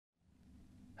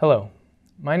Hello,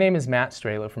 my name is Matt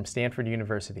Strelo from Stanford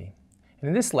University, and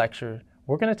in this lecture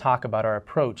we're going to talk about our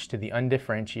approach to the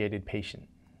undifferentiated patient.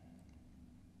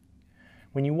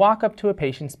 When you walk up to a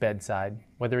patient's bedside,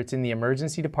 whether it's in the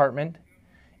emergency department,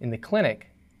 in the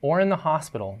clinic, or in the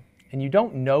hospital, and you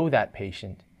don't know that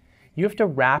patient, you have to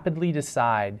rapidly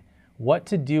decide what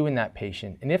to do in that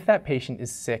patient and if that patient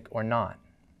is sick or not.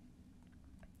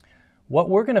 What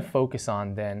we're going to focus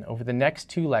on then over the next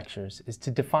two lectures is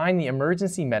to define the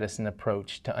emergency medicine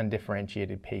approach to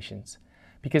undifferentiated patients,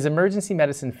 because emergency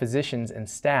medicine physicians and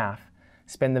staff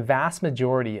spend the vast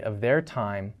majority of their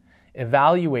time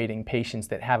evaluating patients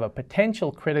that have a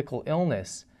potential critical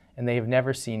illness and they have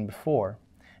never seen before.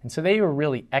 And so they are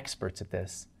really experts at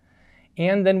this.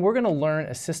 And then we're going to learn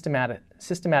a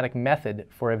systematic method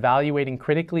for evaluating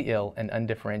critically ill and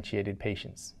undifferentiated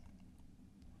patients.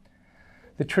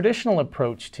 The traditional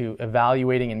approach to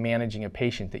evaluating and managing a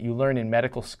patient that you learn in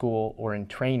medical school or in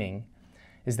training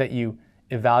is that you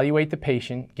evaluate the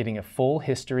patient, getting a full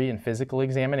history and physical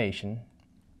examination.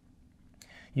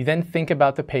 You then think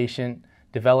about the patient,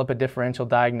 develop a differential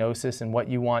diagnosis and what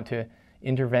you want to,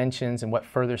 interventions and what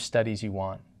further studies you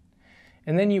want.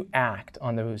 And then you act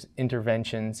on those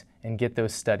interventions and get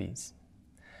those studies.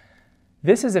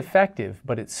 This is effective,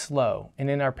 but it's slow. And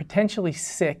in our potentially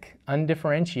sick,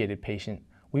 undifferentiated patient,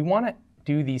 we want to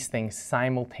do these things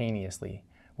simultaneously,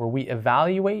 where we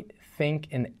evaluate, think,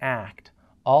 and act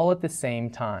all at the same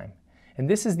time. And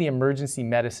this is the emergency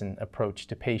medicine approach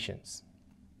to patients.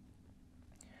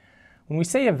 When we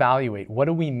say evaluate, what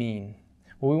do we mean?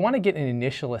 Well, we want to get an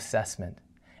initial assessment.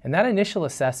 And that initial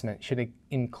assessment should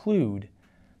include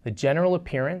the general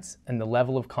appearance and the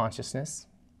level of consciousness,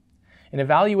 an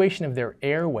evaluation of their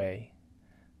airway,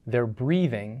 their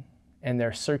breathing, and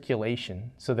their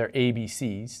circulation, so their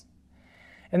ABCs.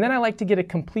 And then I like to get a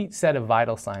complete set of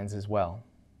vital signs as well.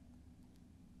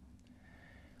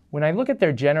 When I look at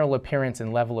their general appearance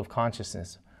and level of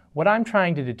consciousness, what I'm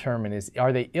trying to determine is,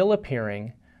 are they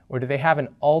ill-appearing or do they have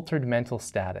an altered mental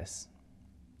status?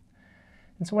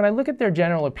 And so when I look at their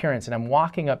general appearance and I'm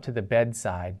walking up to the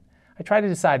bedside, I try to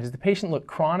decide, does the patient look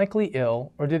chronically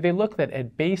ill or do they look that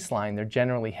at baseline they're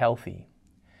generally healthy?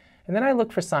 And then I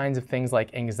look for signs of things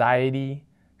like anxiety,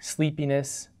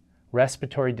 sleepiness,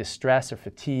 respiratory distress or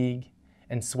fatigue,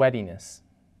 and sweatiness.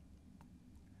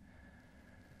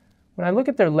 When I look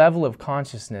at their level of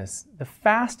consciousness, the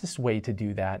fastest way to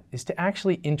do that is to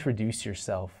actually introduce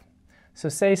yourself. So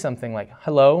say something like,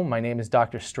 "Hello, my name is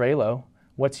Dr. Strelo.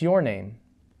 What's your name?"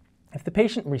 If the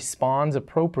patient responds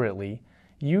appropriately,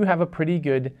 you have a pretty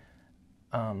good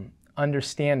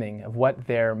understanding of what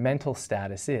their mental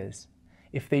status is.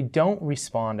 If they don't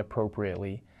respond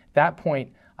appropriately, at that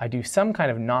point I do some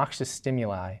kind of noxious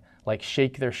stimuli, like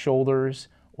shake their shoulders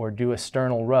or do a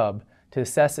sternal rub to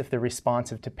assess if they're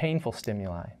responsive to painful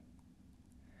stimuli.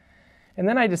 And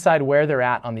then I decide where they're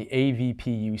at on the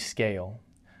AVPU scale,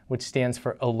 which stands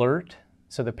for alert,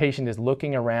 so the patient is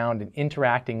looking around and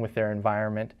interacting with their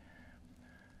environment.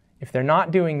 If they're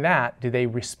not doing that, do they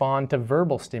respond to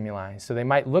verbal stimuli? So they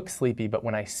might look sleepy, but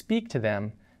when I speak to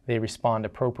them, they respond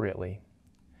appropriately.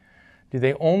 Do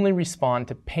they only respond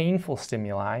to painful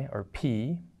stimuli, or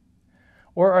P,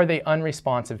 or are they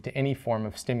unresponsive to any form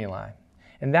of stimuli?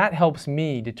 And that helps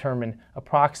me determine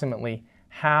approximately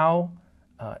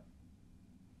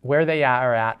where they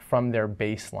are at from their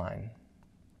baseline.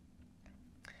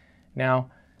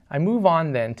 Now, I move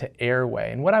on then to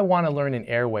airway. And what I want to learn in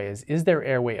airway is their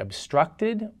airway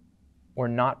obstructed or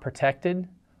not protected,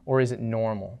 or is it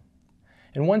normal?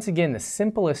 And once again, the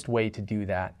simplest way to do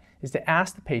that is to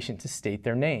ask the patient to state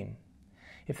their name.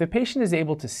 If the patient is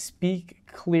able to speak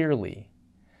clearly,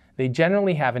 they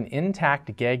generally have an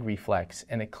intact gag reflex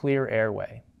and a clear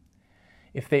airway.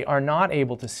 If they are not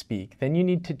able to speak, then you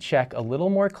need to check a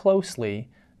little more closely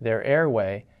their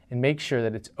airway and make sure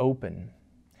that it's open.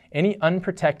 Any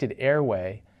unprotected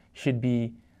airway should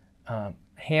be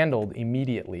handled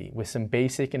immediately with some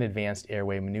basic and advanced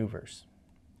airway maneuvers.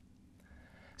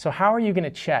 So how are you going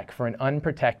to check for an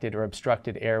unprotected or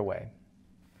obstructed airway?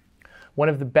 One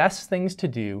of the best things to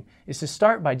do is to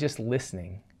start by just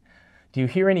listening. Do you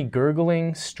hear any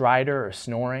gurgling, stridor, or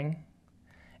snoring?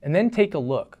 And then take a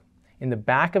look in the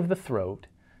back of the throat,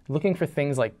 looking for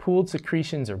things like pooled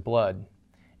secretions or blood,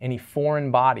 any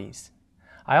foreign bodies.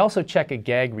 I also check a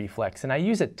gag reflex, and I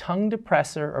use a tongue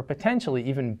depressor, or potentially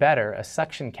even better, a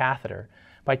suction catheter,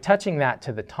 by touching that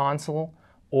to the tonsil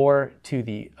or to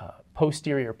the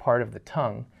posterior part of the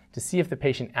tongue to see if the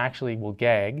patient actually will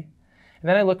gag. And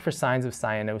then I look for signs of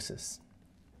cyanosis.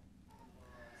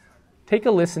 Take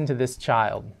a listen to this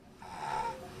child.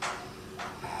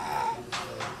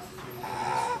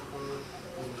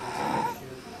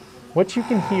 What you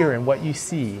can hear and what you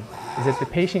see is that the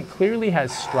patient clearly has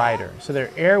stridor, so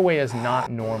their airway is not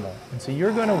normal. And so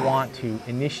you're going to want to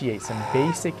initiate some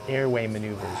basic airway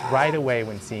maneuvers right away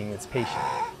when seeing this patient.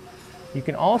 You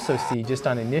can also see, just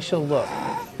on initial look,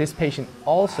 this patient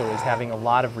also is having a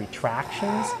lot of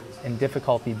retractions and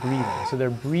difficulty breathing. So their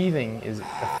breathing is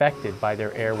affected by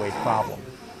their airway problem.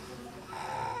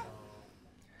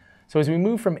 So as we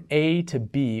move from A to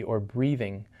B, or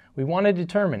breathing, we want to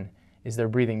determine, is their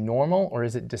breathing normal or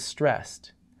is it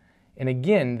distressed? And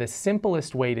again, the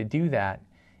simplest way to do that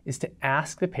is to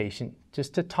ask the patient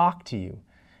just to talk to you.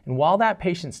 And while that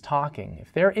patient's talking,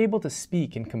 if they're able to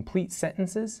speak in complete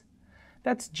sentences,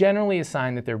 that's generally a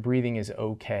sign that their breathing is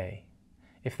okay.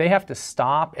 If they have to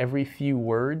stop every few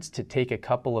words to take a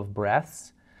couple of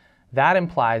breaths, that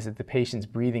implies that the patient's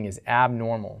breathing is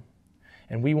abnormal.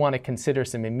 And we want to consider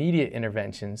some immediate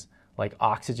interventions like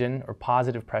oxygen or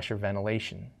positive pressure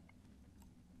ventilation.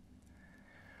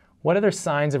 What other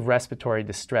signs of respiratory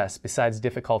distress besides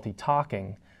difficulty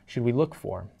talking should we look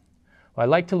for? Well, I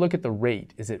like to look at the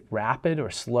rate. Is it rapid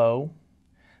or slow?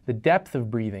 The depth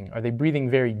of breathing. Are they breathing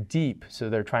very deep,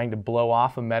 so they're trying to blow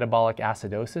off a metabolic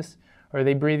acidosis? Or are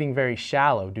they breathing very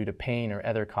shallow due to pain or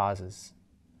other causes?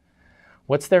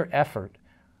 What's their effort?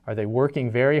 Are they working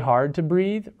very hard to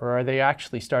breathe, or are they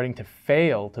actually starting to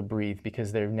fail to breathe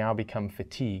because they've now become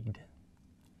fatigued?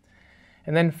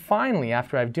 And then finally,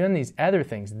 after I've done these other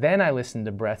things, then I listen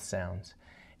to breath sounds.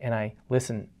 And I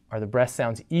listen, are the breath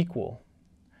sounds equal?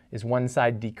 Is one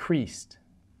side decreased?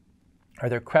 Are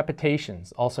there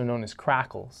crepitations, also known as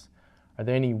crackles? Are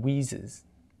there any wheezes?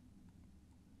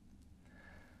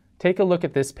 Take a look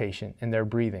at this patient and their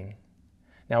breathing.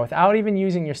 Now, without even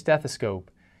using your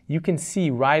stethoscope, you can see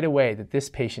right away that this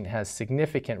patient has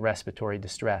significant respiratory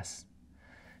distress.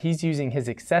 He's using his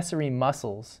accessory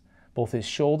muscles, both his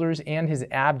shoulders and his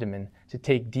abdomen, to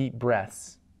take deep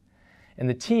breaths. And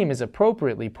the team has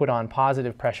appropriately put on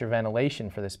positive pressure ventilation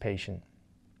for this patient.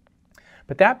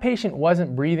 But that patient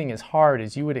wasn't breathing as hard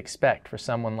as you would expect for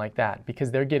someone like that,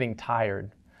 because they're getting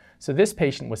tired. So this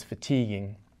patient was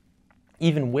fatiguing,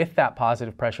 even with that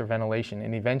positive pressure ventilation,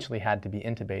 and eventually had to be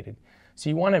intubated. So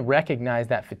you want to recognize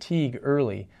that fatigue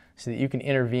early so that you can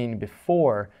intervene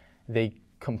before they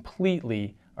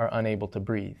completely are unable to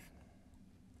breathe.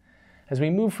 As we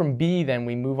move from B, then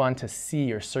we move on to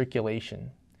C, or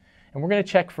circulation. And we're going to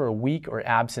check for a weak or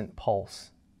absent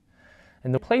pulse.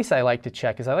 And the place I like to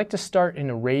check is I like to start in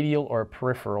a radial or a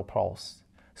peripheral pulse.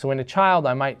 So in a child,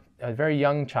 a very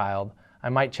young child, I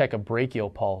might check a brachial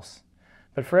pulse.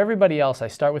 But for everybody else, I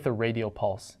start with a radial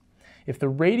pulse. If the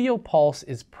radial pulse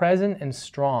is present and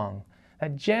strong,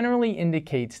 that generally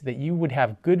indicates that you would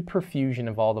have good perfusion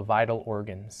of all the vital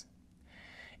organs.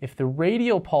 If the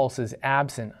radial pulse is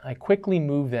absent, I quickly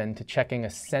move then to checking a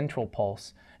central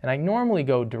pulse, and I normally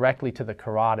go directly to the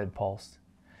carotid pulse.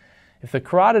 If the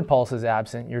carotid pulse is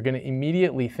absent, you're going to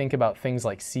immediately think about things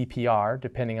like CPR,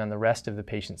 depending on the rest of the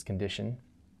patient's condition.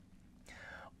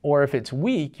 Or if it's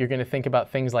weak, you're going to think about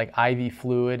things like IV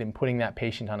fluid and putting that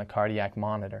patient on a cardiac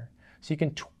monitor. So you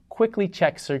can quickly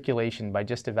check circulation by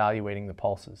just evaluating the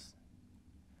pulses.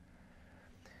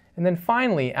 And then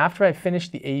finally, after I've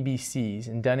finished the ABCs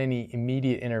and done any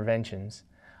immediate interventions,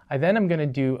 I then am going to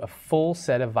do a full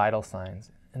set of vital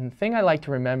signs. And the thing I like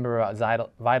to remember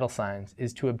about vital signs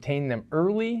is to obtain them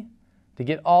early, to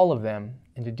get all of them,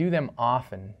 and to do them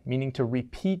often, meaning to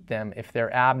repeat them if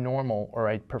they're abnormal or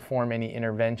I perform any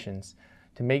interventions,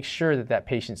 to make sure that that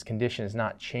patient's condition is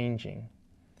not changing.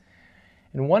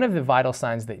 And one of the vital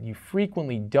signs that you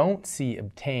frequently don't see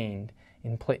obtained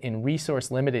in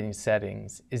resource-limiting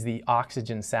settings is the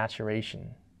oxygen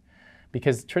saturation.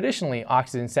 Because traditionally,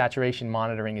 oxygen saturation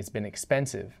monitoring has been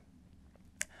expensive.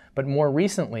 But more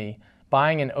recently,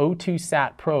 buying an O2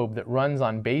 sat probe that runs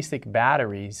on basic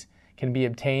batteries can be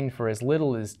obtained for as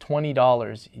little as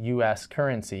 $20 US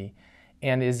currency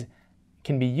and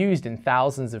can be used in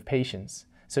thousands of patients.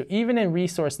 So even in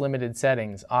resource-limited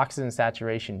settings, oxygen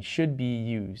saturation should be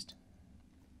used.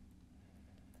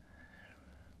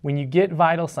 When you get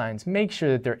vital signs, make sure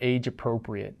that they're age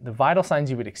appropriate. The vital signs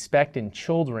you would expect in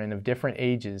children of different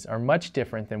ages are much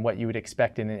different than what you would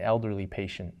expect in an elderly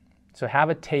patient. So have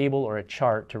a table or a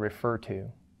chart to refer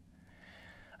to.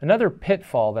 Another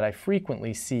pitfall that I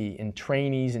frequently see in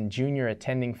trainees and junior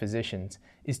attending physicians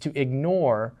is to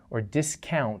ignore or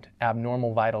discount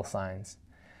abnormal vital signs.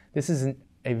 This is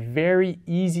a very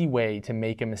easy way to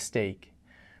make a mistake.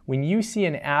 When you see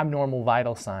an abnormal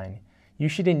vital sign, you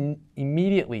should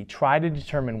immediately try to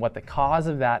determine what the cause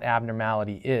of that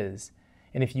abnormality is,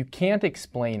 and if you can't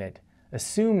explain it,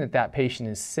 assume that that patient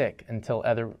is sick until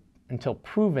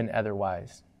proven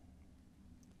otherwise.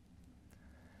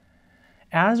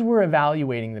 As we're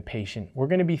evaluating the patient, we're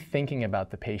going to be thinking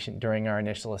about the patient during our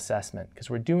initial assessment because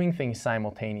we're doing things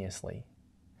simultaneously.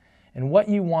 And what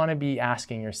you want to be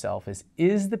asking yourself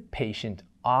is the patient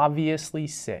obviously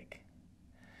sick?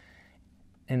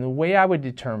 And the way I would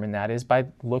determine that is by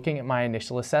looking at my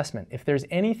initial assessment. If there's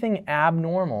anything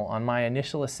abnormal on my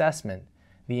initial assessment,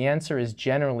 the answer is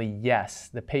generally yes,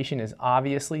 the patient is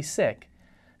obviously sick,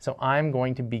 so I'm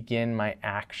going to begin my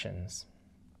actions.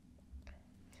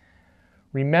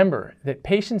 Remember that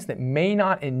patients that may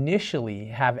not initially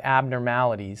have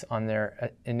abnormalities on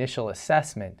their initial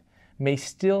assessment may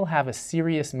still have a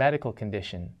serious medical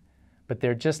condition, but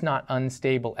they're just not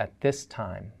unstable at this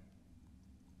time.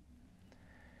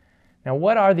 Now,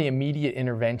 what are the immediate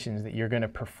interventions that you're going to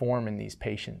perform in these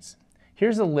patients?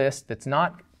 Here's a list that's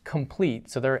not complete,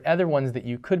 so there are other ones that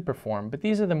you could perform, but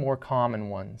these are the more common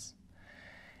ones.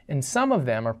 And some of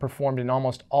them are performed in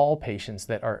almost all patients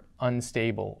that are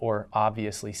unstable or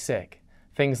obviously sick.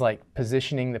 Things like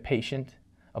positioning the patient,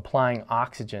 applying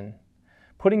oxygen,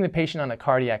 putting the patient on a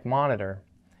cardiac monitor,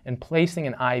 and placing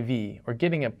an IV or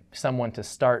getting someone to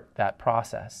start that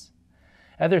process.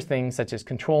 Other things such as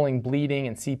controlling bleeding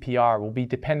and CPR will be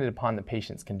dependent upon the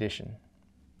patient's condition.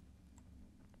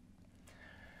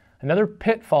 Another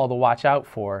pitfall to watch out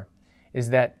for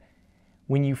is that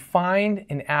when you find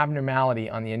an abnormality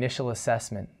on the initial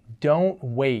assessment, don't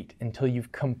wait until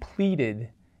you've completed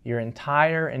your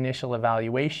entire initial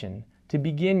evaluation to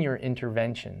begin your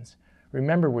interventions.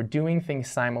 Remember, we're doing things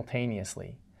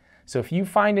simultaneously. So if you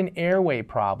find an airway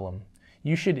problem,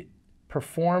 you should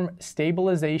perform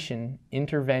stabilization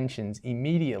interventions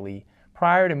immediately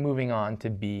prior to moving on to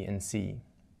B and C.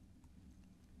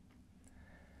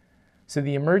 So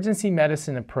the emergency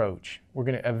medicine approach, we're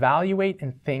going to evaluate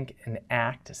and think and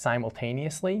act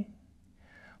simultaneously,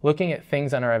 looking at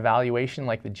things on our evaluation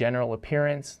like the general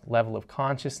appearance, level of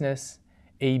consciousness,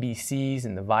 ABCs,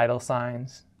 and the vital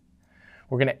signs.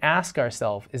 We're going to ask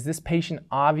ourselves, is this patient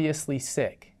obviously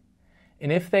sick?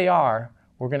 And if they are,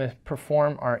 we're going to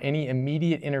perform any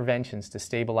immediate interventions to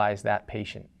stabilize that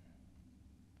patient.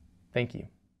 Thank you.